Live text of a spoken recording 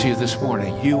You this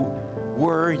morning. You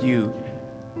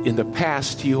in the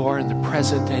past, you are in the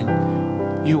present,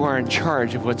 and you are in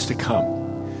charge of what's to come.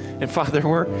 And Father,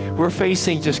 we're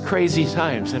facing just crazy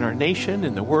times in our nation,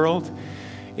 in the world.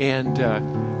 And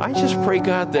I just pray,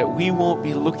 God, that we won't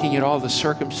be looking at all the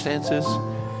circumstances.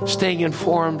 Staying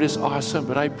informed is awesome,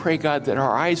 but I pray, God, that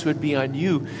our eyes would be on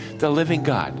you, the living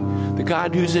God, the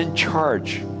God who's in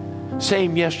charge,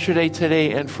 same yesterday,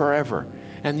 today, and forever.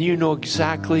 And you know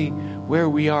exactly where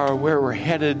we are, where we're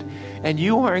headed, and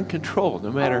you are in control,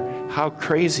 no matter how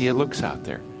crazy it looks out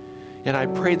there. And I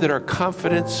pray that our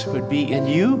confidence would be in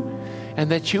you, and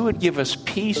that you would give us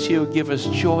peace, you would give us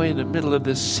joy in the middle of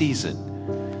this season.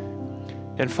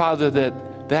 And Father,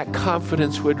 that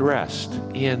confidence would rest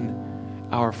in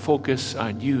our focus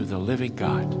on you, the living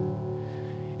God.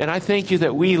 And I thank you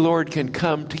that we, Lord, can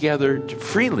come together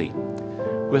freely,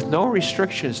 with no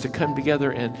restrictions, to come together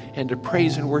and to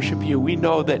praise and worship you. We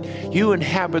know that you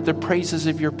inhabit the praises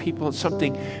of your people, and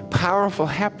something powerful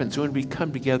happens when we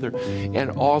come together and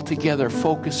all together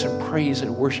focus and praise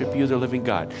and worship you, the living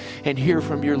God, and hear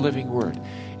from your living word.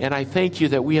 And I thank you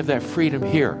that we have that freedom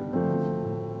here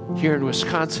in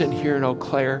Wisconsin, here in Eau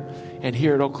Claire, and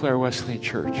here at Eau Claire Wesleyan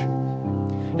Church.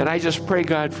 And I just pray,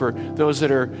 God, for those that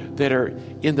are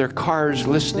in their cars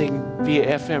listening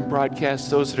via FM broadcast,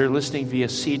 those that are listening via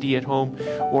CD at home,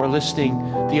 or listening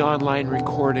the online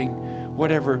recording,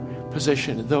 whatever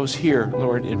position, those here,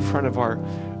 Lord, in front of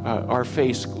our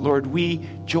face. Lord, we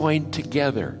join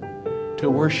together to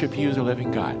worship you, the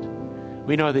living God.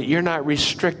 We know that you're not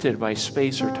restricted by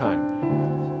space or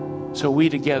time. So we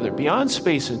together, beyond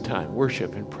space and time,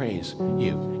 worship and praise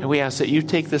you. And we ask that you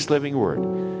take this living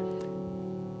word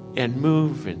and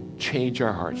move and change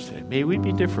our hearts today. May we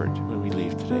be different when we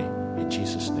leave today. In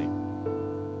Jesus' name.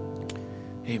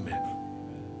 Amen.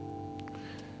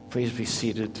 Please be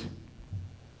seated.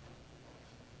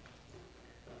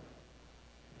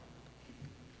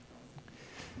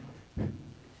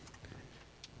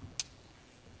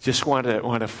 Just want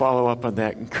to follow up on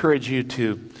that. Encourage you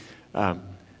to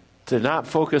not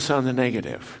focus on the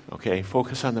negative. Okay,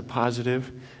 focus on the positive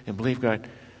and believe God.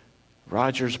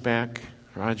 Roger's back.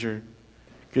 Roger,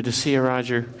 good to see you,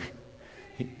 Roger.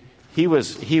 He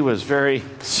was very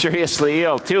seriously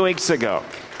ill 2 weeks ago.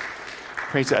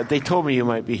 Praise God. They told me you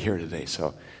might be here today,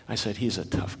 so I said he's a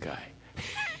tough guy.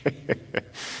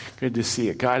 Good to see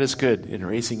you. God is good in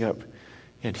raising up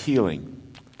and healing,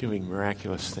 doing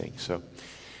miraculous things.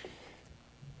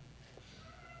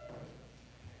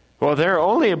 Well, there are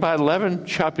only about 11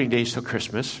 shopping days till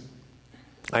Christmas.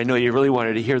 I know you really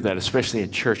wanted to hear that, especially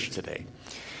in church today.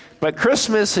 But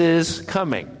Christmas is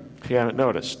coming, if you haven't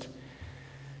noticed.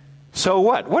 So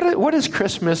what does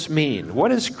Christmas mean?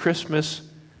 What is Christmas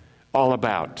all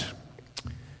about?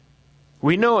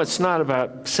 We know it's not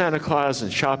about Santa Claus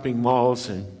and shopping malls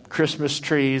and Christmas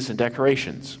trees and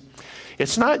decorations.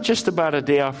 It's not just about a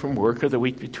day off from work or the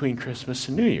week between Christmas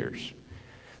and New Year's.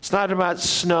 It's not about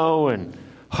snow and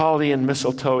holly and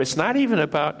mistletoe. It's not even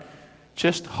about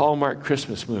just Hallmark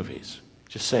Christmas movies.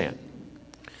 Just saying.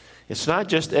 It's not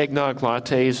just eggnog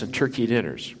lattes and turkey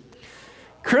dinners.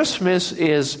 Christmas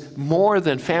is more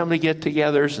than family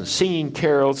get-togethers and singing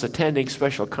carols, attending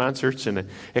special concerts, and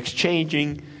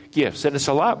exchanging gifts. And it's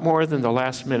a lot more than the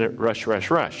last-minute rush, rush,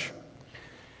 rush.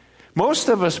 Most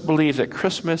of us believe that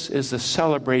Christmas is the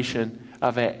celebration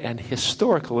of an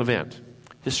historical event.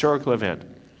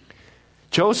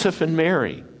 Joseph and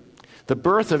Mary, the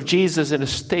birth of Jesus in a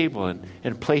stable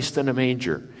and placed in a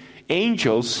manger.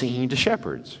 Angels singing to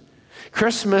shepherds.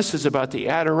 Christmas is about the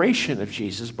adoration of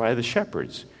Jesus by the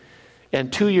shepherds.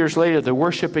 And 2 years later, the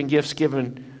worship and gifts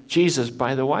given Jesus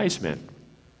by the wise men.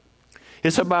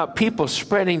 It's about people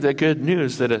spreading the good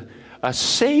news that a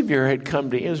Savior had come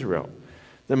to Israel.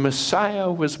 The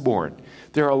Messiah was born.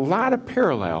 There are a lot of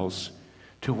parallels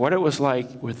to what it was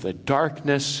like with the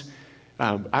darkness.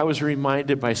 I was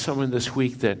reminded by someone this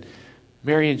week that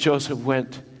Mary and Joseph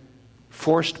went,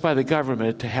 forced by the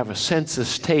government, to have a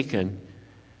census taken.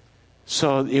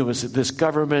 So it was this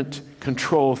government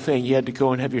control thing. You had to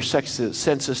go and have your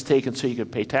census taken so you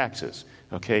could pay taxes.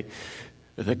 Okay?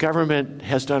 The government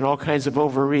has done all kinds of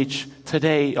overreach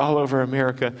today all over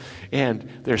America, and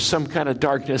there's some kind of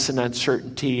darkness and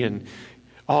uncertainty and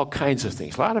all kinds of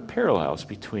things. A lot of parallels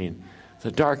between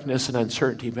the darkness and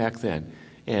uncertainty back then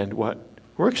and what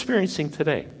we're experiencing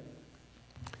today.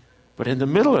 But in the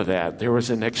middle of that, there was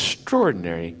an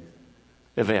extraordinary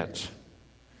event.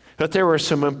 But there were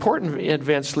some important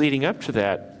events leading up to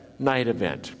that night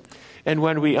event. And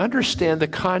when we understand the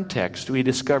context, we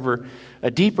discover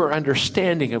a deeper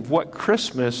understanding of what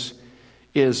Christmas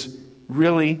is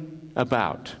really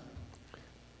about.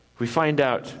 we find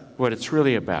out what it's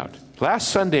really about. Last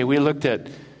Sunday, we looked at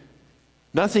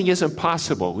nothing is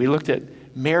impossible. We looked at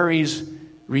Mary's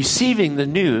receiving the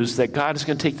news that God is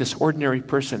going to take this ordinary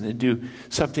person and do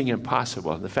something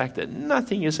impossible. And the fact that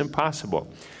nothing is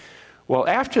impossible. Well,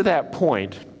 after that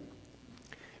point,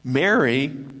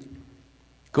 Mary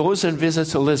goes and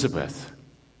visits Elizabeth.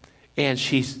 And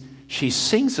she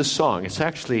sings a song. It's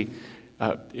actually,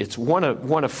 it's one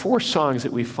of four songs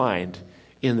that we find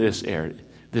in this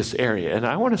area. And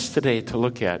I want us today to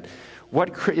look at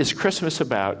what is Christmas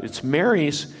about. It's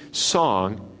Mary's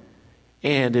song,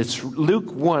 and it's Luke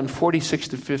 1, 46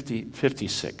 to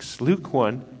 56. Luke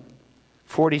 1,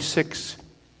 46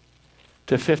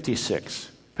 to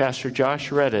 56. Pastor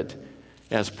Josh read it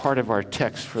as part of our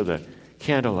text for the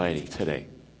candlelighting today.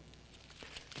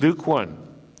 Luke 1,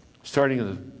 starting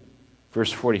in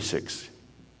verse 46.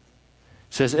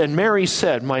 Says, "And Mary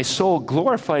said, My soul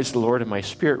glorifies the Lord, and my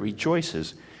spirit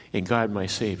rejoices in God my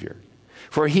Savior.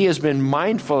 For he has been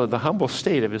mindful of the humble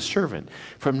state of his servant.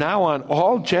 From now on,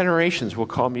 all generations will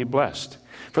call me blessed.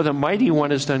 For the Mighty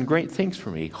One has done great things for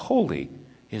me. Holy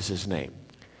is his name.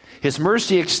 His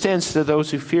mercy extends to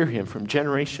those who fear him from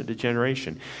generation to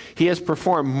generation. He has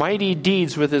performed mighty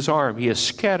deeds with his arm. He has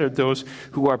scattered those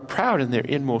who are proud in their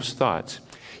inmost thoughts.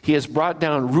 He has brought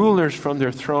down rulers from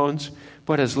their thrones,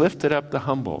 but has lifted up the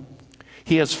humble.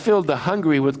 He has filled the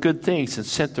hungry with good things and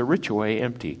sent the rich away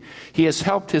empty. He has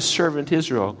helped his servant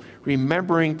Israel,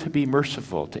 remembering to be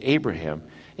merciful to Abraham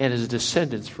and his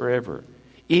descendants forever,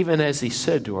 even as he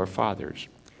said to our fathers."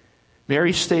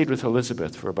 Mary stayed with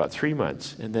Elizabeth for about 3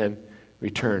 months and then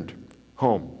returned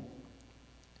home.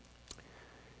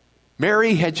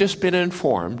 Mary had just been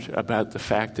informed about the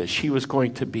fact that she was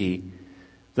going to be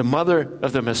the mother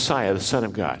of the Messiah, the Son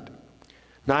of God.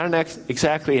 Not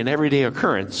exactly an everyday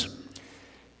occurrence,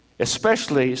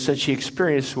 especially since she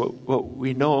experienced what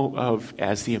we know of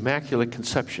as the Immaculate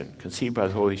Conception, conceived by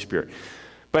the Holy Spirit.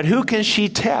 But who can she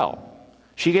tell?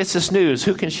 She gets this news.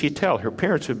 Who can she tell? Her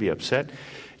parents would be upset.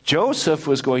 Joseph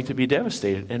was going to be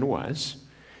devastated, and was.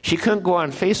 She couldn't go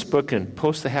on Facebook and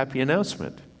post a happy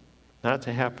announcement. Not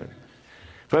to happen.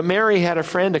 But Mary had a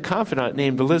friend, a confidant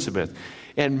named Elizabeth.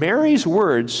 And Mary's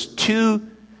words to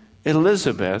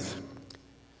Elizabeth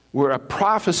were a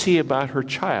prophecy about her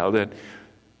child. And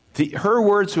her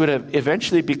words would have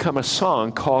eventually become a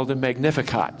song called the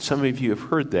Magnificat. Some of you have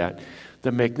heard that,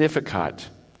 the Magnificat.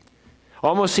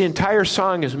 Almost the entire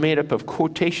song is made up of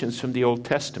quotations from the Old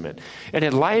Testament. And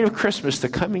in light of Christmas, the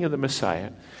coming of the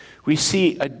Messiah, we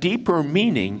see a deeper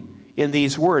meaning in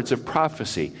these words of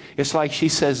prophecy. It's like she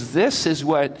says, this is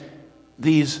what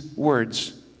these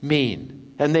words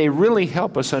mean. And they really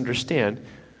help us understand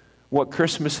what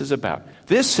Christmas is about.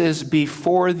 This is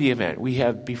before the event. We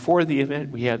have before the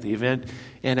event, we have the event,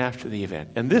 and after the event.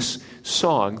 And this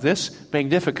song, this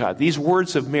Magnificat, these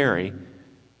words of Mary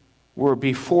were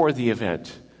before the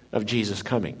event of Jesus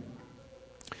coming.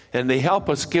 And they help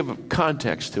us give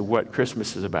context to what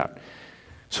Christmas is about.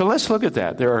 So let's look at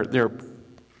that. There are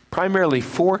primarily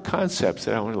four concepts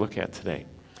that I want to look at today.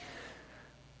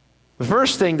 The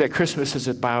first thing that Christmas is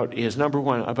about is, number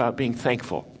one, about being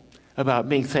thankful. About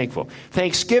being thankful.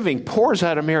 Thanksgiving pours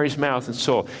out of Mary's mouth and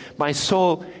soul. My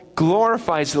soul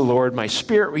glorifies the Lord. My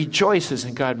spirit rejoices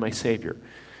in God my Savior.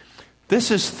 This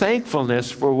is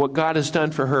thankfulness for what God has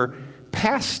done for her,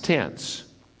 past tense.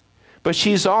 But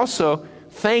she's also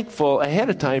thankful ahead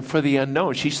of time for the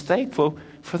unknown. She's thankful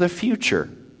for the future,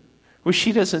 which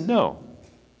she doesn't know.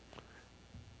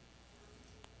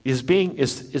 Is being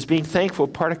thankful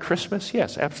part of Christmas?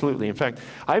 Yes, absolutely. In fact,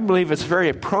 I believe it's very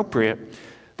appropriate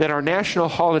that our national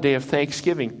holiday of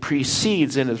Thanksgiving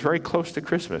precedes and is very close to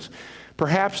Christmas,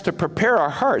 perhaps to prepare our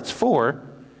hearts for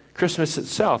Christmas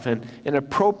itself and an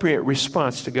appropriate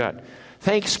response to God.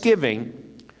 Thanksgiving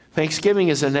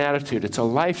is an attitude. It's a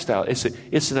lifestyle.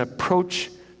 It's an approach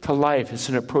to life. It's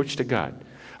an approach to God.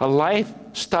 A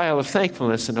lifestyle of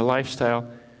thankfulness and a lifestyle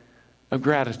of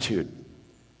gratitude.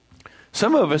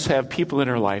 Some of us have people in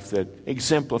our life that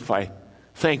exemplify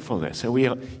thankfulness. And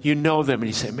you know them and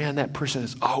you say, man, that person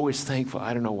is always thankful.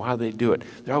 I don't know how they do it.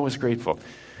 They're always grateful.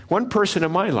 One person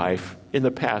in my life in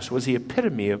the past was the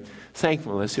epitome of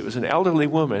thankfulness. It was an elderly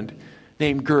woman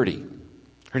named Gertie.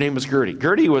 Her name was Gertie.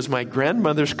 Gertie was my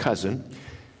grandmother's cousin,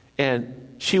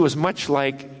 and she was much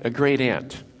like a great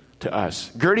aunt to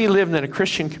us. Gertie lived in a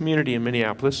Christian community in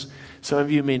Minneapolis. Some of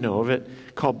you may know of it,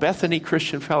 called Bethany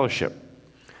Christian Fellowship.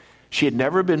 She had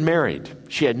never been married.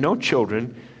 She had no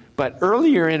children, but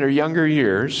earlier in her younger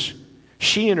years,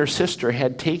 she and her sister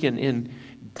had taken in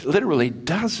literally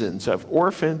dozens of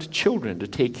orphaned children to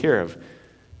take care of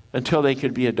until they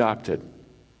could be adopted.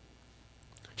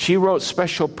 She wrote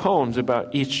special poems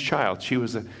about each child. She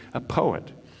was a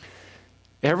poet.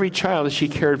 Every child that she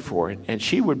cared for, and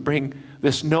she would bring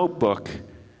this notebook.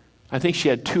 I think she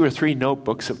had 2 or 3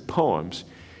 notebooks of poems,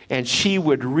 and she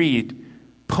would read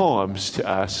poems to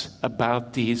us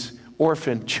about these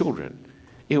orphan children.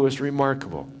 It was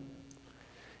remarkable.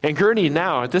 And Gertie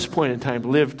now, at this point in time,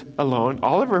 lived alone.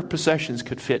 All of her possessions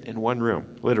could fit in one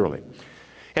room, literally.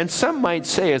 And some might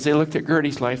say, as they looked at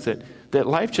Gertie's life, that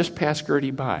life just passed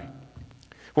Gertie by.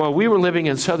 Well, we were living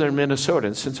in southern Minnesota,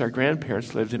 and since our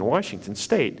grandparents lived in Washington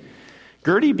State,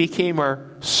 Gertie became our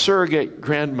surrogate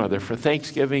grandmother for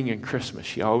Thanksgiving and Christmas.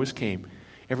 She always came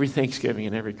every Thanksgiving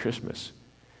and every Christmas.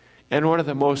 And one of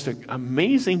the most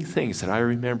amazing things that I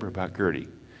remember about Gertie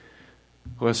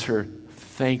was her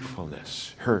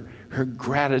thankfulness, her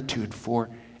gratitude for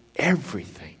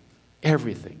everything.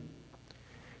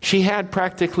 She had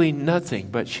practically nothing,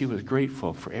 but she was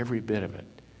grateful for every bit of it.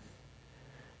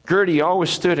 Gertie always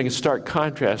stood in stark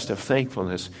contrast of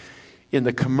thankfulness in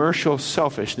the commercial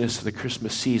selfishness of the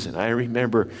Christmas season. I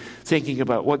remember thinking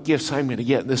about what gifts I'm going to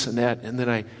get, this and that, and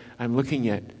then I'm looking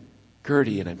at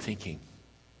Gertie and I'm thinking,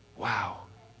 wow,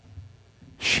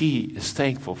 she is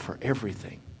thankful for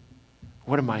everything.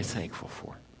 What am I thankful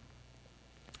for?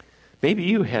 Maybe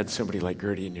you had somebody like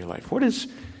Gertie in your life. What is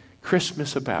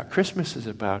Christmas about? Christmas is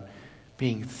about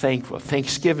being thankful,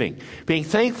 thanksgiving, being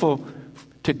thankful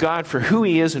to God for who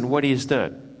He is and what He has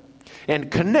done. And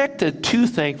connected to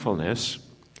thankfulness,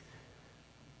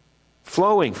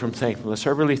 flowing from thankfulness,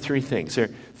 are really 3 things. There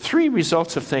are 3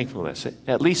 results of thankfulness,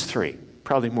 at least 3,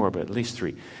 probably more, but at least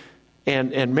 3.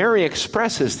 And Mary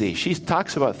expresses these. She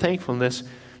talks about thankfulness,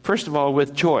 first of all,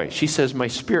 with joy. She says, my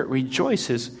spirit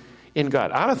rejoices in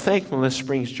God. Out of thankfulness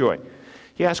springs joy.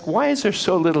 You ask, why is there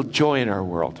so little joy in our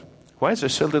world? Why is there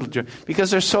so little joy?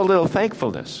 Because there's so little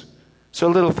thankfulness. So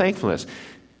little thankfulness.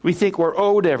 We think we're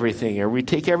owed everything, or we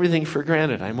take everything for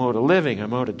granted. I'm owed a living,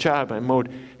 I'm owed a job, I'm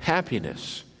owed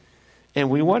happiness.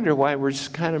 And we wonder why we're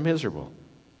just kind of miserable.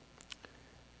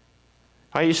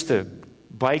 I used to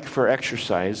bike for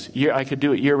exercise. I could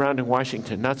do it year-round in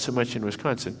Washington, not so much in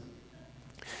Wisconsin.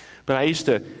 But I used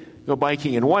to go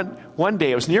biking, and one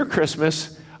day, it was near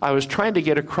Christmas, I was trying to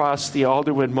get across the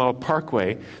Alderwood Mall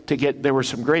Parkway there were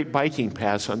some great biking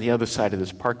paths on the other side of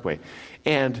this parkway.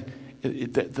 And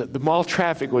the mall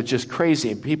traffic was just crazy,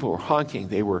 and people were honking.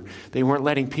 They weren't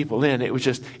letting people in. It was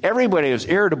just, everybody was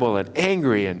irritable and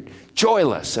angry and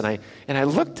joyless. And I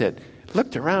looked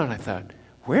around and I thought,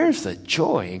 where's the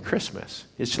joy in Christmas?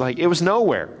 It's like, it was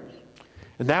nowhere.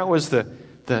 And that was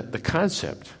the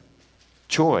concept.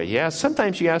 Joy. Yeah,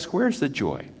 sometimes you ask, where's the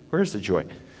joy? Where's the joy?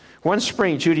 One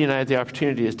spring, Judy and I had the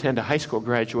opportunity to attend a high school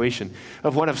graduation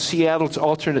of one of Seattle's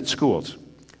alternate schools,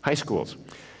 high schools.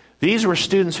 These were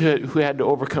students who had to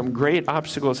overcome great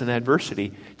obstacles and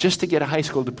adversity just to get a high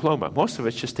school diploma. Most of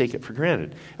us just take it for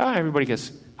granted. Everybody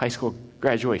gets high school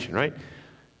graduation, right?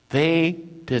 They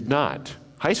did not.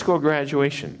 High school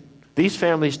graduation. These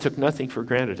families took nothing for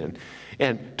granted.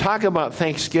 And talk about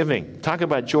Thanksgiving. Talk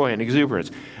about joy and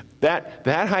exuberance. That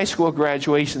high school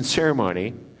graduation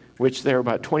ceremony, which there were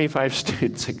about 25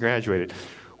 students that graduated,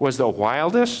 was the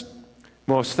wildest,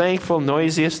 most thankful,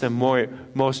 noisiest, and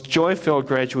most joy-filled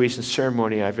graduation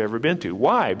ceremony I've ever been to.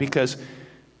 Why? Because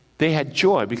they had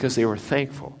joy, because they were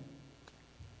thankful.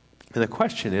 And the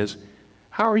question is,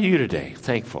 how are you today?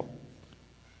 Thankful?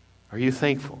 Are you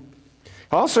thankful?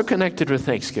 Also connected with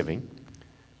thanksgiving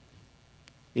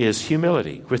is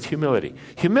humility, with humility.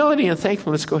 Humility and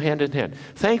thankfulness go hand in hand.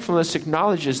 Thankfulness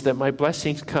acknowledges that my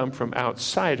blessings come from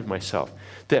outside of myself,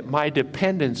 that my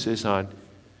dependence is on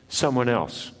someone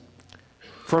else.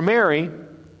 For Mary,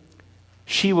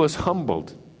 she was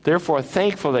humbled, therefore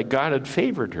thankful that God had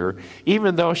favored her,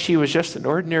 even though she was just an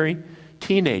ordinary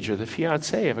teenager, the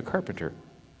fiancée of a carpenter.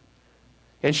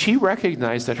 And she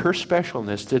recognized that her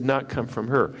specialness did not come from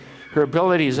her. Her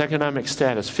abilities, economic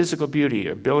status, physical beauty,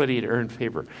 ability to earn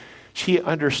favor. She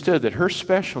understood that her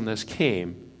specialness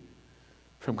came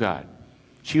from God.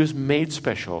 She was made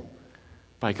special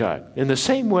by God. In the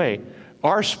same way,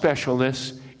 our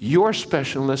specialness, your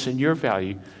specialness, and your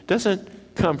value doesn't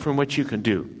come from what you can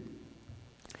do.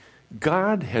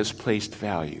 God has placed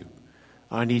value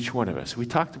on each one of us. We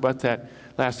talked about that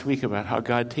last week, about how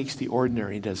God takes the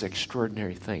ordinary and does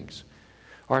extraordinary things.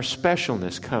 Our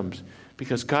specialness comes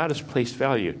because God has placed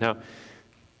value. Now,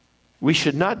 we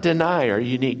should not deny our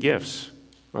unique gifts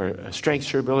or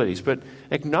strengths or abilities, but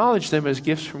acknowledge them as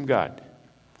gifts from God.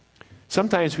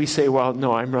 Sometimes we say, well,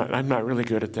 no, I'm not really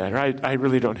good at that, or I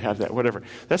really don't have that, whatever.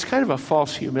 That's kind of a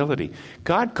false humility.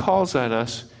 God calls on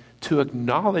us to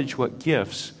acknowledge what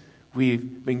gifts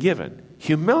we've been given.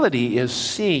 Humility is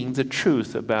seeing the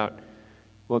truth about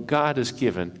what God has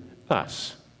given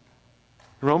us.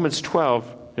 Romans 12,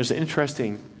 there's an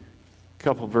interesting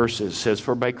couple verses. It says,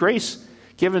 "For by grace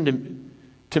given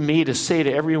to me to say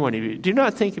to every one of you, do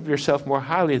not think of yourself more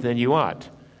highly than you ought."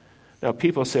 Now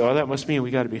people say, "Oh, that must mean we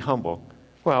got to be humble."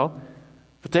 Well,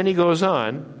 but then he goes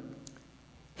on.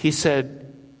 He says,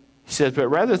 "But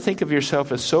rather think of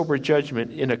yourself as sober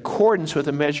judgment in accordance with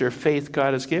the measure of faith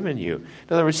God has given you."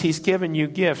 In other words, he's given you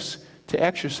gifts to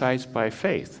exercise by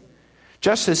faith.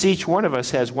 Just as each one of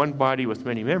us has one body with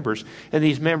many members, and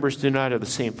these members do not have the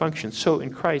same function, so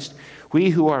in Christ, we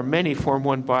who are many form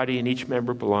one body, and each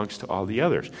member belongs to all the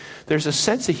others. There's a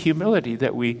sense of humility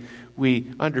that we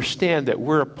understand that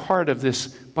we're a part of this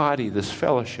body, this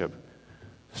fellowship,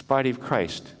 this body of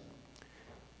Christ.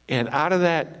 And out of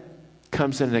that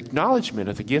comes an acknowledgement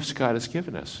of the gifts God has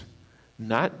given us,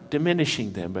 not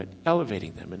diminishing them, but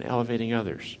elevating them and elevating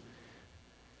others.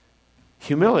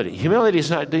 Humility. Humility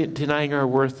is not denying our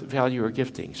worth, value, or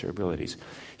giftings or abilities.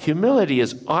 Humility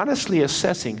is honestly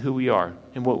assessing who we are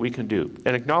and what we can do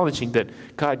and acknowledging that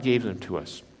God gave them to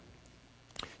us.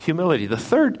 Humility. The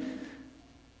third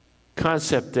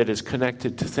concept that is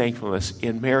connected to thankfulness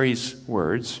in Mary's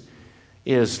words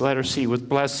is, letter C, with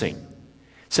blessing.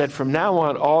 It said, "From now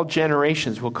on, all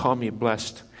generations will call me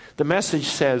blessed." The message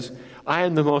says, "I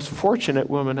am the most fortunate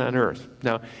woman on earth."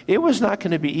 Now, it was not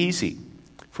going to be easy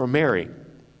for Mary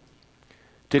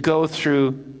to go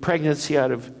through pregnancy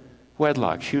out of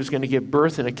wedlock. She was going to give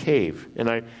birth in a cave.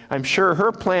 And I'm sure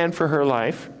her plan for her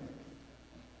life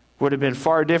would have been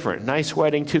far different. Nice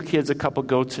wedding, 2 kids, a couple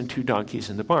goats, and 2 donkeys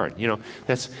in the barn.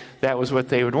 That was what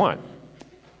they would want.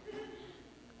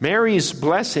 Mary's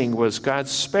blessing was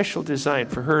God's special design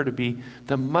for her to be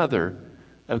the mother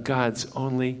of God's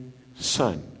only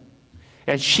Son.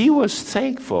 And she was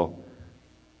thankful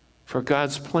for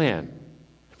God's plan.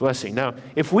 Blessing. Now,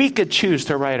 if we could choose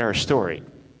to write our story,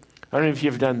 I don't know if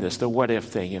you've done this, the what if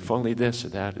thing, if only this or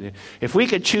that. If we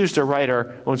could choose to write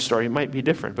our own story, it might be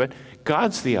different, but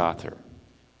God's the author,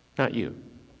 not you.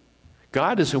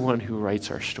 God is the one who writes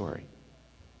our story.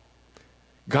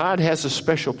 God has a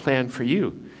special plan for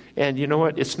you. And you know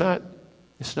what? It's not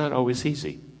always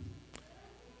easy.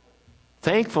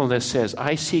 Thankfulness says,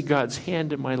 I see God's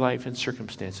hand in my life and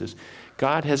circumstances.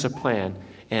 God has a plan,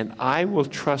 and I will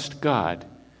trust God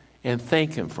and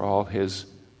thank him for all his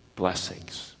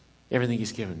blessings, everything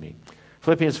he's given me.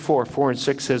 Philippians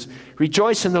 4:4-6 says,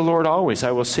 "Rejoice in the Lord always."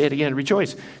 I will say it again,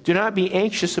 rejoice. "Do not be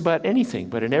anxious about anything,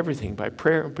 but in everything, by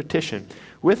prayer and petition,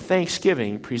 with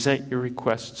thanksgiving, present your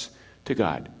requests to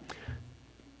God."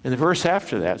 And the verse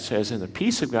after that says, "And the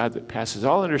peace of God that passes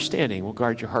all understanding will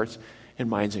guard your hearts and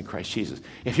minds in Christ Jesus."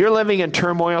 If you're living in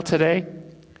turmoil today,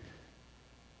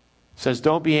 says,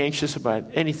 don't be anxious about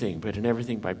anything, but in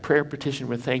everything, by prayer, petition,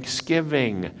 with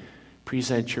thanksgiving,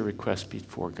 present your requests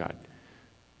before God.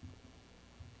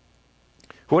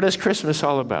 What is Christmas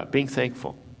all about? Being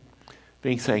thankful.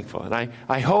 Being thankful. And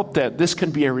I hope that this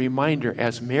can be a reminder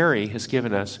as Mary has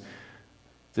given us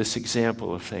this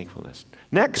example of thankfulness.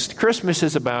 Next, Christmas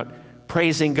is about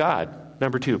praising God.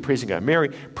 Number 2, praising God. Mary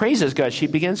praises God. She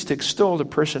begins to extol the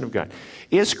person of God.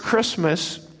 Is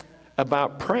Christmas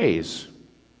about praise?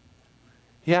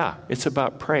 Yeah, it's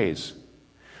about praise.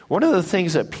 One of the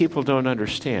things that people don't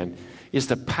understand is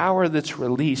the power that's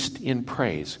released in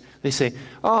praise. They say,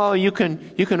 oh, you can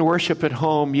worship at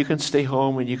home, you can stay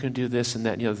home, and you can do this and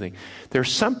that and the other thing.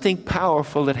 There's something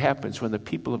powerful that happens when the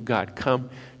people of God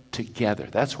come together.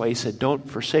 That's why he said, don't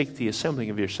forsake the assembling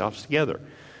of yourselves together.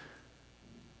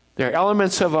 There are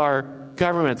elements of our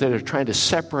government that are trying to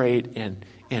separate and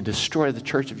destroy the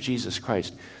church of Jesus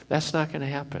Christ. That's not going to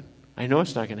happen. I know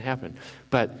it's not going to happen.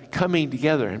 But coming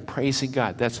together and praising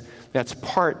God, that's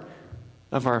part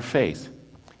of our faith.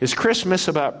 Is Christmas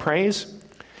about praise?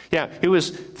 Yeah, it was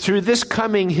through this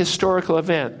coming historical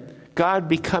event, God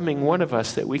becoming one of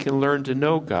us, that we can learn to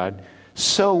know God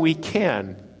so we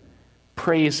can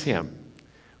praise him.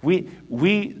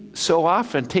 We so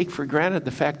often take for granted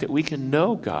the fact that we can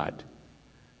know God.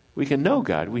 We can know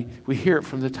God. We hear it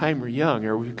from the time we're young,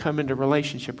 or we come into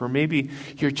relationship, or maybe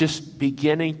you're just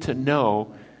beginning to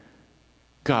know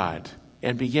God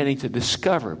and beginning to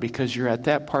discover because you're at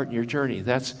that part in your journey.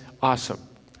 That's awesome.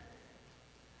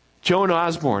 Joan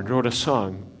Osborne wrote a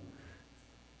song.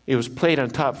 It was played on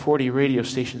top 40 radio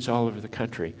stations all over the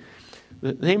country.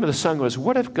 The name of the song was,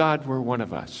 "What If God Were One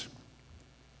of Us?"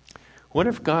 What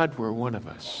if God were one of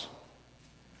us?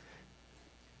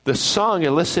 The song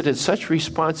elicited such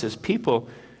responses. People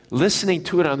listening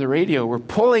to it on the radio were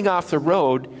pulling off the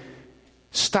road,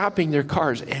 stopping their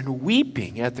cars, and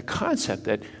weeping at the concept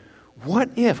that, what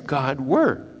if God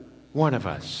were one of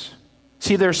us.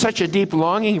 See, there's such a deep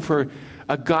longing for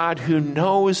a God who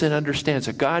knows and understands,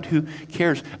 a God who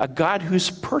cares, a God who's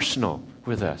personal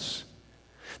with us.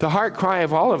 The heart cry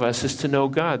of all of us is to know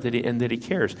God and that he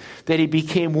cares, that he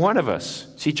became one of us.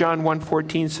 See, John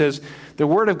 1:14 says, the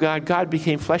word of God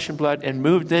became flesh and blood and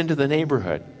moved into the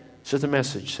neighborhood. So the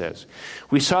message says.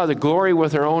 We saw the glory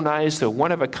with our own eyes, the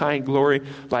one-of-a-kind glory,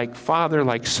 like Father,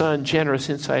 like Son, generous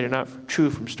inside and out, true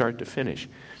from start to finish.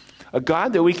 A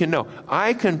God that we can know.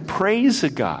 I can praise a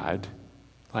God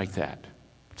like that.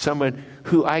 Someone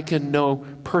who I can know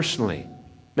personally.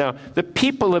 Now, the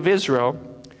people of Israel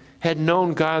had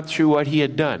known God through what he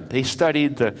had done. They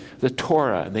studied the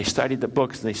Torah, and they studied the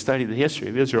books, and they studied the history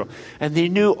of Israel, and they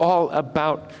knew all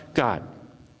about God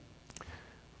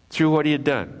through what he had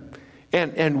done.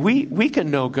 And we can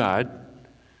know God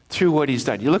through what he's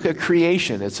done. You look at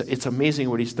creation, it's amazing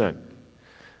what he's done.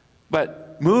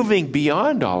 But moving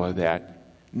beyond all of that,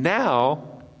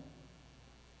 now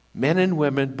men and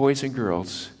women, boys and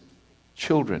girls,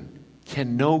 children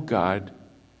can know God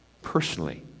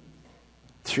personally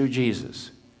through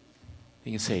Jesus.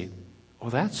 You can say, well,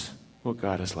 that's what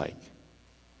God is like.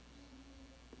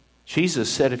 Jesus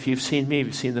said, if you've seen me,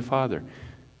 you've seen the Father.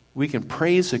 We can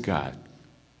praise a God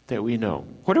that we know.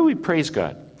 What do we praise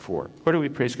God for? What do we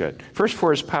praise God? First,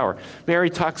 for his power. Mary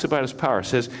talks about his power.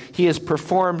 Says, he has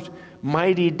performed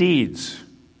mighty deeds.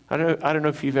 I don't know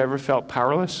if you've ever felt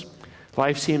powerless.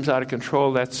 Life seems out of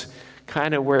control. That's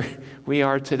kind of where we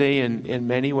are today in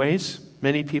many ways.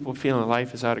 Many people feeling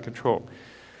life is out of control.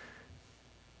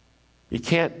 You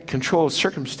can't control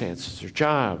circumstances or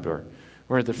job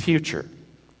or the future.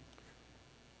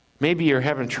 Maybe you're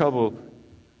having trouble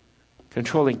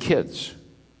controlling kids,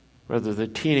 whether they're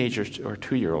teenagers or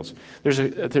 2-year-olds. There's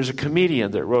a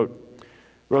comedian that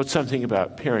wrote something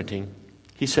about parenting.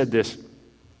 He said this: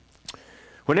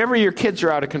 whenever your kids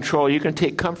are out of control, you can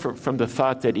take comfort from the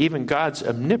thought that even God's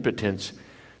omnipotence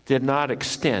did not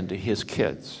extend to his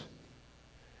kids.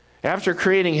 After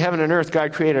creating heaven and earth,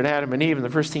 God created Adam and Eve, and the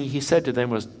first thing he said to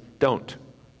them was, don't.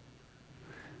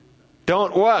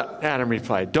 Don't what? Adam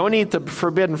replied. Don't eat the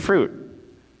forbidden fruit.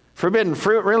 Forbidden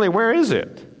fruit? Really? Where is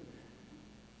it?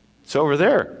 It's over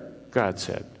there, God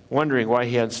said, wondering why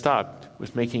he hadn't stopped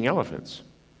with making elephants.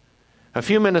 A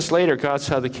few minutes later, God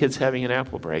saw the kids having an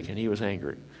apple break, and he was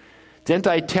angry. Didn't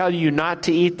I tell you not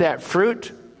to eat that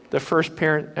fruit? The first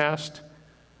parent asked.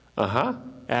 Uh-huh,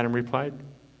 Adam replied.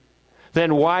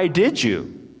 Then why did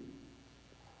you?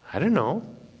 I don't know,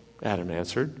 Adam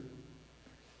answered.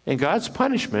 And God's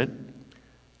punishment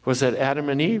was that Adam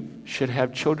and Eve should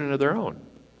have children of their own.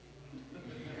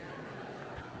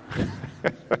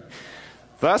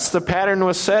 Thus the pattern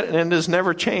was set and has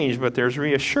never changed, but there's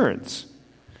reassurance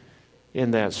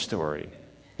in that story.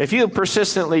 If you have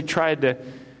persistently tried to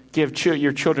give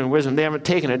your children wisdom, they haven't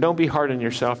taken it. Don't be hard on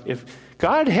yourself. If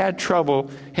God had trouble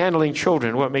handling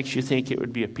children, what makes you think it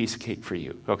would be a piece of cake for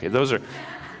you? Okay, those are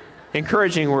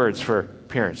encouraging words for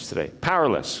parents today.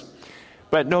 Powerless.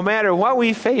 But no matter what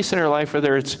we face in our life,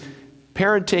 whether it's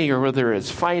parenting or whether it's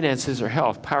finances or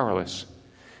health, powerless.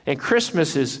 And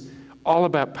Christmas is all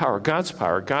about power, God's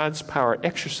power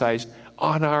exercised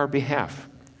on our behalf.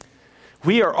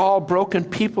 We are all broken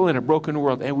people in a broken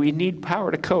world, and we need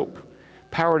power to cope,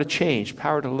 power to change,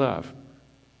 power to love,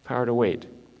 power to wait.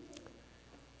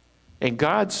 And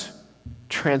God's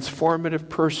transformative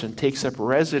person takes up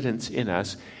residence in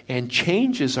us and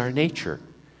changes our nature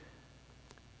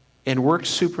and works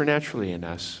supernaturally in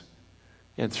us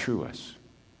and through us.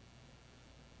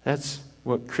 That's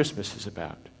what Christmas is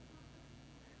about.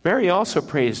 Mary also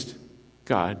praised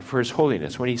God for his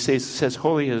holiness when he says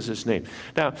holy is his name.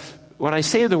 Now, when I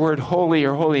say the word holy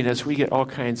or holiness, we get all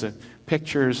kinds of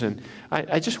pictures, and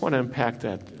I just want to unpack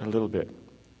that a little bit.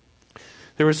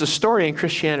 There was a story in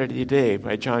Christianity Today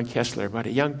by John Kessler about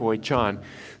a young boy, John,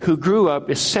 who grew up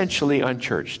essentially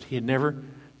unchurched. He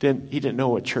didn't know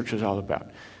what church was all about.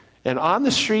 And on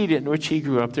the street in which he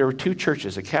grew up, there were 2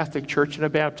 churches, a Catholic church and a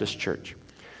Baptist church.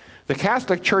 The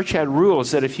Catholic Church had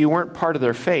rules that if you weren't part of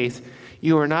their faith,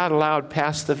 you were not allowed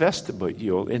past the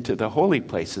vestibule into the holy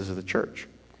places of the church.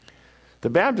 The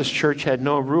Baptist Church had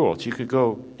no rules. You could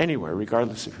go anywhere,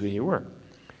 regardless of who you were.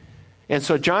 And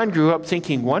so John grew up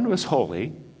thinking one was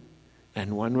holy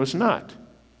and one was not.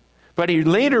 But he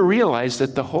later realized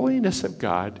that the holiness of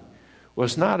God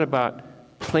was not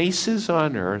about places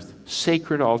on earth,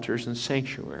 sacred altars, and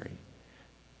sanctuary.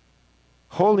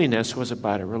 Holiness was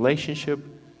about a relationship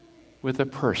with a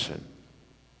person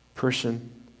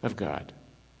of God.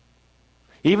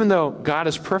 Even though God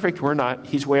is perfect, we're not.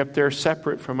 He's way up there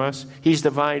separate from us. He's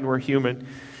divine, we're human.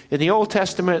 In the Old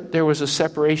Testament, there was a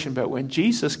separation, but when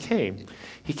Jesus came,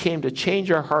 he came to change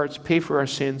our hearts, pay for our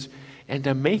sins, and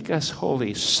to make us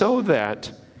holy so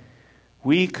that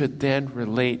we could then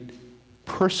relate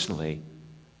personally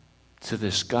to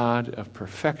this God of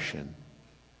perfection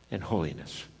and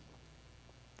holiness.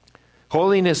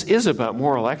 Holiness is about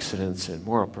moral excellence and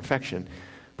moral perfection,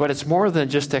 but it's more than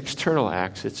just external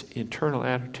acts, it's internal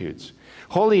attitudes.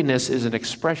 Holiness is an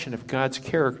expression of God's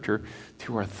character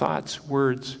through our thoughts,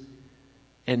 words,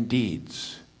 and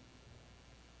deeds.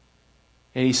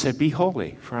 And he said, "Be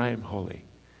holy, for I am holy."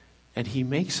 And he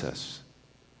makes us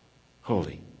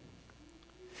holy.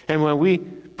 And when we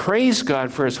praise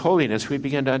God for his holiness, we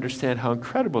begin to understand how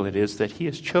incredible it is that he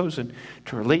has chosen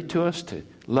to relate to us, to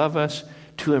love us,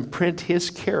 to imprint his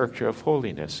character of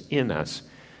holiness in us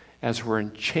as we're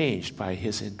changed by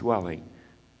his indwelling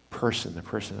person, the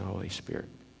person of the Holy Spirit.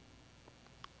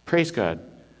 Praise God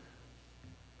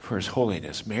for his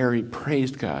holiness. Mary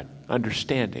praised God,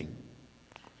 understanding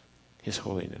his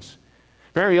holiness.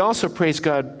 Mary also praised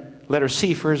God, letter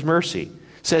C, for his mercy.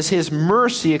 It says his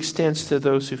mercy extends to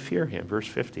those who fear him. Verse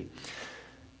 50.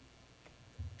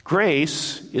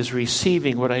 Grace is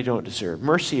receiving what I don't deserve.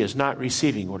 Mercy is not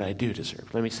receiving what I do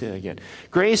deserve. Let me say that again.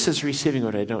 Grace is receiving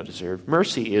what I don't deserve.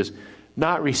 Mercy is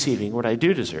not receiving what I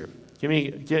do deserve. Give me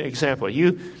an example.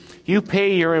 You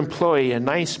pay your employee a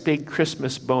nice big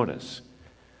Christmas bonus.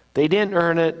 They didn't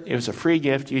earn it. It was a free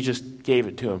gift. You just gave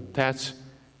it to them. That's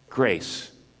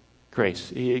grace.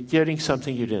 Grace. You're getting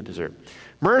something you didn't deserve.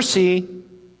 Mercy,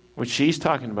 which she's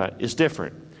talking about, is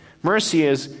different. Mercy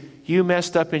is you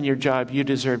messed up in your job. You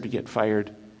deserve to get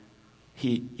fired.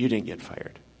 You didn't get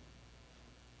fired.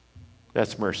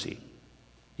 That's mercy.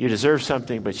 You deserve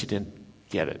something, but you didn't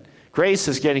get it. Grace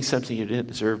is getting something you didn't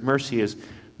deserve. Mercy is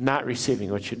not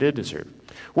receiving what you did deserve.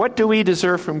 What do we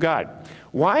deserve from God?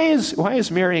 Why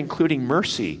is Mary including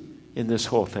mercy in this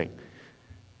whole thing?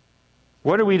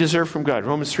 What do we deserve from God?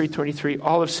 Romans 3:23,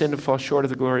 all have sinned and fall short of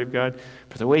the glory of God,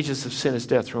 for the wages of sin is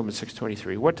death, Romans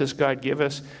 6:23. What does God give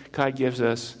us? God gives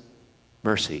us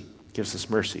mercy, gives us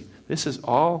mercy. This is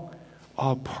all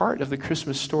part of the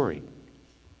Christmas story.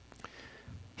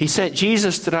 He sent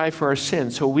Jesus to die for our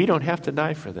sins so we don't have to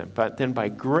die for them. But then by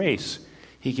grace,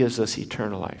 he gives us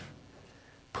eternal life.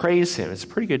 Praise him. It's a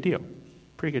pretty good deal.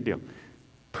 Pretty good deal.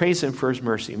 Praise him for his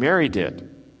mercy. Mary did.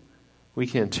 We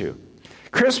can too.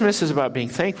 Christmas is about being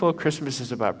thankful. Christmas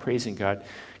is about praising God.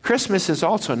 Christmas is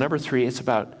also, number 3, it's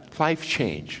about life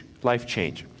change. Life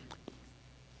change.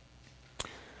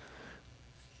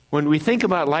 When we think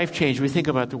about life change, we think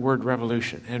about the word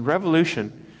revolution. And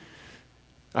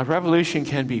a revolution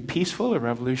can be peaceful, a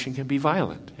revolution can be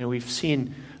violent. And we've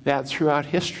seen that throughout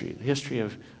history, the history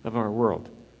of our world.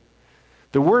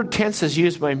 The word tenses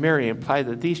used by Mary imply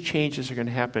that these changes are going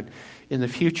to happen in the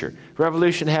future.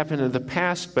 Revolution happened in the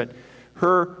past, but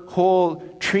her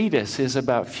whole treatise is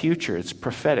about future. It's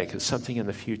prophetic. It's something in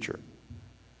the future.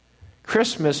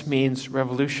 Christmas means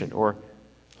revolution or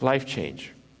life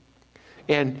change.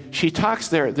 And she talks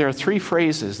there are 3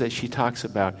 phrases that she talks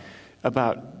about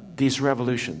these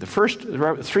revolutions. The first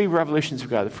 3 revolutions of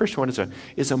God. The first one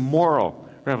is a moral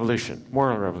revolution.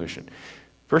 Moral revolution.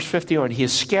 Verse 51, he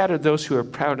has scattered those who are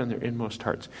proud in their inmost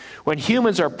hearts. When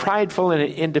humans are prideful and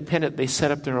independent, they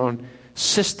set up their own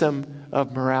system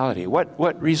of morality.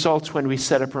 What results when we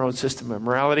set up our own system of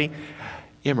morality?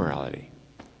 Immorality.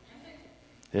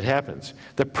 It happens.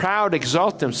 The proud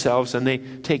exalt themselves and they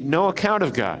take no account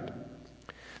of God.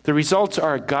 The results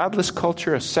are a godless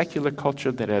culture, a secular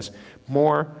culture that has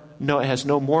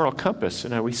no moral compass.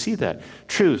 And now we see that.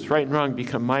 Truth, right and wrong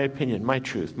become my opinion, my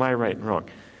truth, my right and wrong.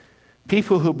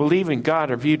 People who believe in God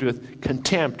are viewed with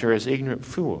contempt or as ignorant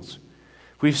fools.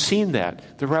 We've seen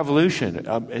that. The revolution,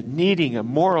 needing a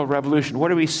moral revolution. What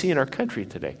do we see in our country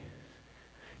today?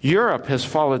 Europe has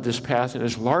followed this path and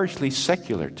is largely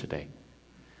secular today.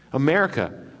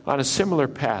 America, on a similar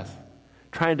path,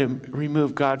 trying to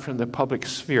remove God from the public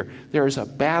sphere. There is a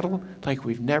battle like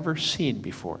we've never seen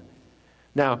before.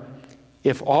 Now,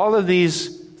 if all of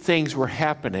these things were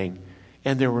happening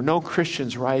and there were no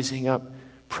Christians rising up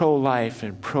pro-life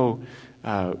and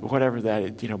whatever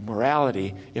that,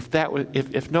 morality, if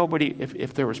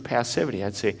there was passivity,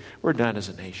 I'd say we're done as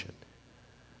a nation.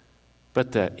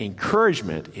 But the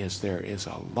encouragement is there is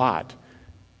a lot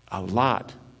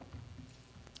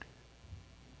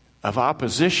of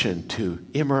opposition to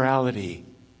immorality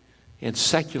and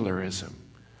secularism.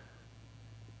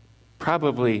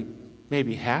 Probably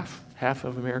maybe half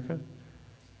of America.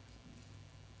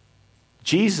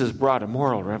 Jesus brought a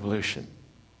moral revolution.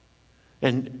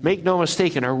 And make no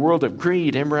mistake, in our world of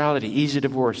greed, immorality, easy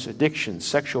divorce, addiction,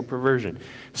 sexual perversion,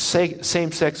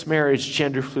 same-sex marriage,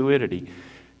 gender fluidity,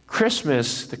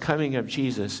 Christmas, the coming of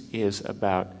Jesus, is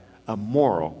about a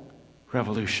moral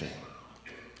revolution.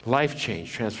 Life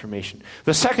change, transformation.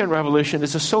 The second revolution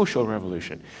is a social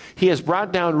revolution. He has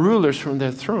brought down rulers from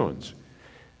their thrones.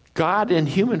 God in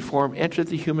human form entered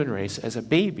the human race as a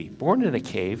baby, born in a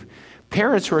cave.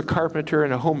 Parents were a carpenter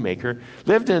and a homemaker,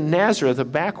 lived in Nazareth, a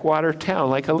backwater town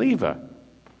like Oliva.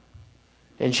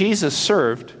 And Jesus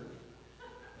served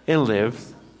and lived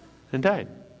and died.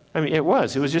 I mean, it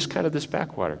was just kind of this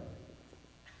backwater.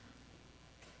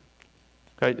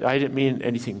 I didn't mean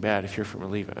anything bad if you're from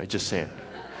Oliva. I'm just saying.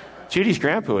 Judy's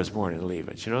grandpa was born in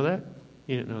Oliva. Did you know that?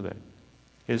 You didn't know that.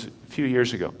 It was a few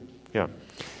years ago. Yeah.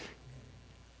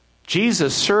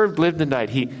 Jesus served, lived, and died.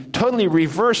 He totally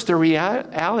reversed the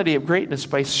reality of greatness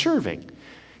by serving.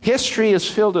 History is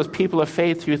filled with people of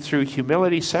faith who, through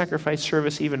humility, sacrifice,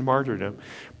 service, even martyrdom,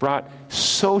 brought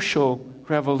social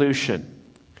revolution.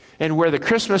 And where the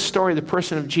Christmas story, the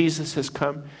person of Jesus, has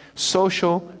come,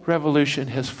 social revolution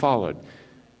has followed.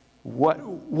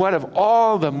 What of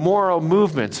all the moral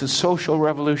movements and social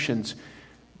revolutions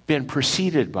been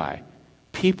preceded by?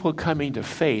 People coming to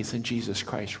faith in Jesus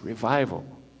Christ, revival.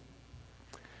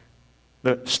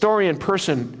 The story and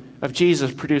person of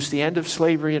Jesus produced the end of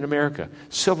slavery in America,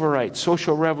 civil rights,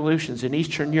 social revolutions in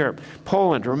Eastern Europe,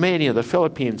 Poland, Romania, the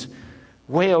Philippines,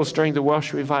 Wales during the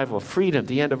Welsh revival, freedom,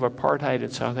 the end of apartheid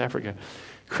in South Africa.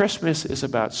 Christmas is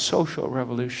about social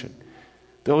revolution.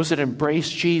 Those that embrace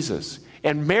Jesus.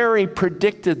 And Mary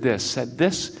predicted this, that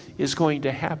this is going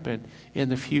to happen in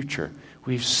the future.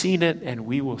 We've seen it and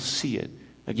we will see it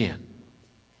again.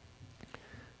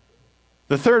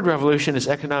 The third revolution is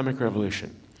economic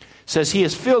revolution. It says, he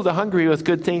has filled the hungry with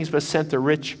good things, but sent the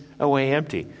rich away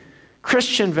empty.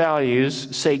 Christian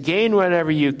values say, gain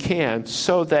whatever you can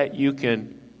so that you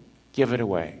can give it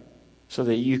away. So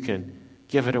that you can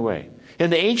give it away.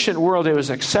 In the ancient world, it was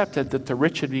accepted that the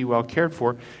rich would be well cared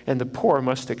for, and the poor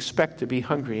must expect to be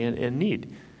hungry and in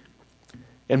need.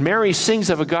 And Mary sings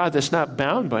of a God that's not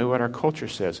bound by what our culture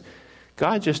says.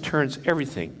 God just turns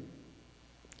everything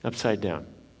upside down.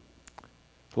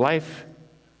 Life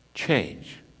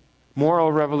change.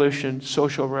 Moral revolution,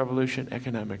 social revolution,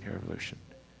 economic revolution.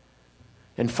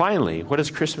 And finally, what is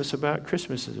Christmas about?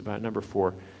 Christmas is about, number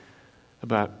 4,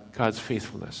 about God's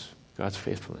faithfulness. God's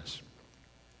faithfulness.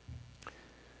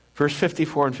 Verse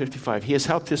 54 and 55, he has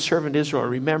helped his servant Israel,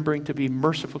 remembering to be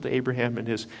merciful to Abraham and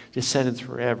his descendants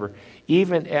forever,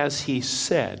 even as he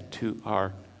said to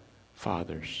our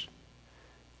fathers.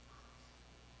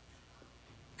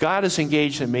 God is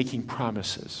engaged in making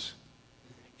promises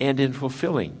and in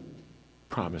fulfilling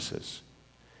promises.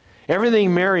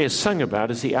 Everything Mary has sung about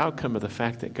is the outcome of the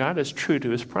fact that God is true to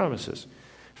his promises.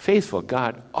 Faithful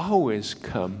God always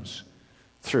comes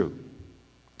through.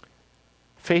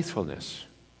 Faithfulness.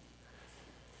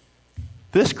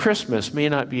 This Christmas may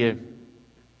not be a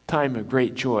time of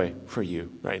great joy for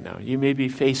you right now. You may be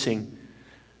facing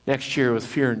next year with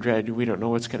fear and dread. We don't know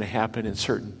what's going to happen in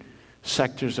certain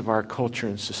sectors of our culture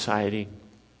and society.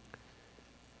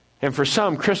 And for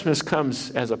some, Christmas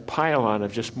comes as a pile-on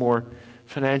of just more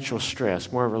financial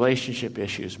stress, more relationship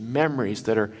issues, memories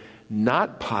that are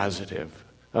not positive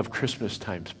of Christmas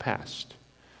times past.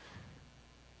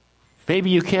 Maybe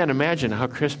you can't imagine how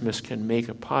Christmas can make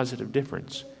a positive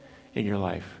difference in your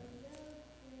life.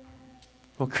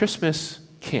 Well, Christmas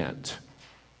can't,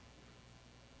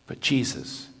 but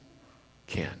Jesus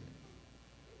can.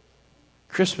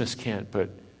 Christmas can't, but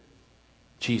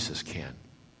Jesus can,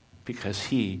 because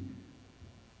he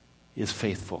is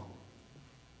faithful.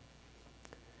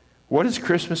 What is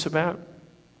Christmas about?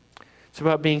 It's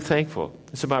about being thankful.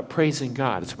 It's about praising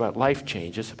God. It's about life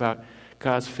change. It's about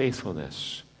God's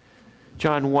faithfulness.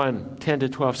 John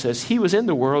 1:10-12 says, he was in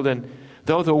the world, and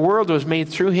though the world was made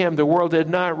through him, the world did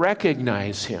not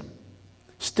recognize him.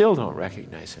 Still don't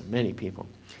recognize him, many people.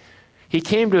 He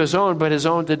came to his own, but his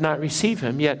own did not receive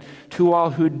him. Yet to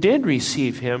all who did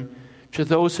receive him, to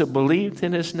those who believed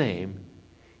in his name,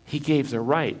 he gave the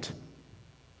right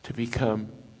to become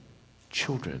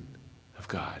children of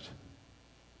God.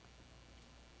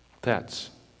 That's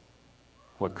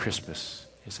what Christmas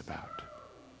is about.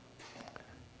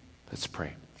 Let's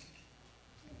pray.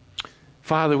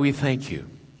 Father, we thank you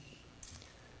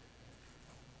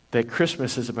that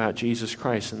Christmas is about Jesus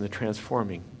Christ and the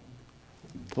transforming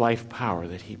life power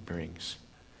that he brings.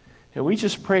 And we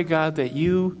just pray, God, that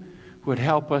you would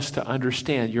help us to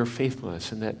understand your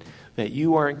faithfulness and that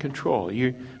you are in control.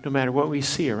 No matter what we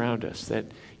see around us, that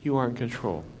you are in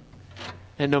control.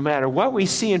 And no matter what we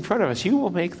see in front of us, you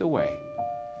will make the way.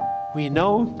 We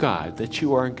know, God, that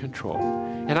you are in control.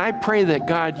 And I pray that,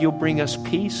 God, you'll bring us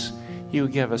peace. You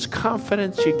give us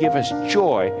confidence. You give us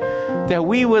joy. That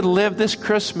we would live this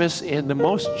Christmas in the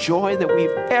most joy that we've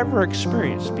ever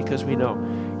experienced because we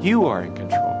know you are in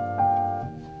control.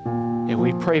 And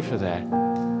we pray for that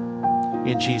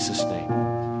in Jesus' name.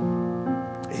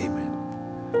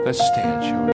 Amen. Let's stand,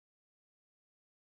 shall we?